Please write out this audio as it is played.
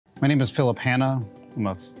My name is Philip Hanna. I'm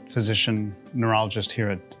a physician neurologist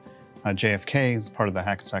here at JFK as part of the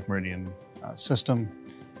Hackensack Meridian system,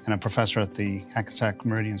 and a professor at the Hackensack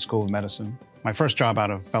Meridian School of Medicine. My first job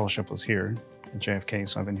out of fellowship was here at JFK,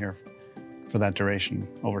 so I've been here for that duration,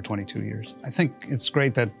 over 22 years. I think it's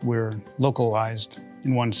great that we're localized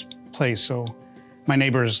in one place. So my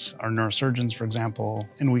neighbors are neurosurgeons, for example,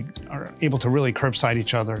 and we are able to really curbside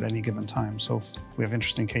each other at any given time. So if we have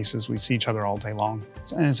interesting cases, we see each other all day long.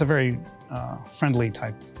 And it's a very friendly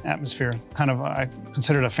type atmosphere, kind of, I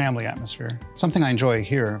consider it a family atmosphere. Something I enjoy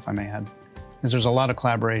here, if I may add, is there's a lot of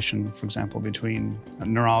collaboration, for example, between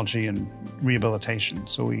neurology and rehabilitation.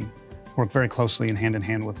 So we work very closely and hand in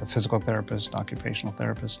hand with a physical therapist, occupational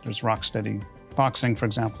therapist. There's rock-steady boxing, for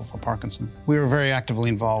example, for Parkinson's. We were very actively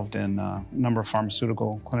involved in a number of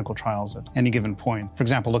pharmaceutical clinical trials at any given point. For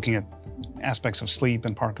example, looking at aspects of sleep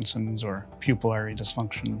in Parkinson's or pupillary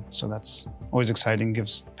dysfunction. So that's always exciting,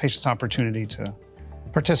 gives patients opportunity to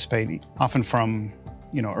participate, often from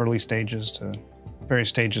early stages to various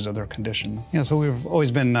stages of their condition. So we've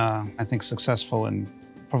always been, I think, successful in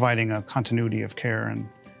providing a continuity of care and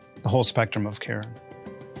the whole spectrum of care.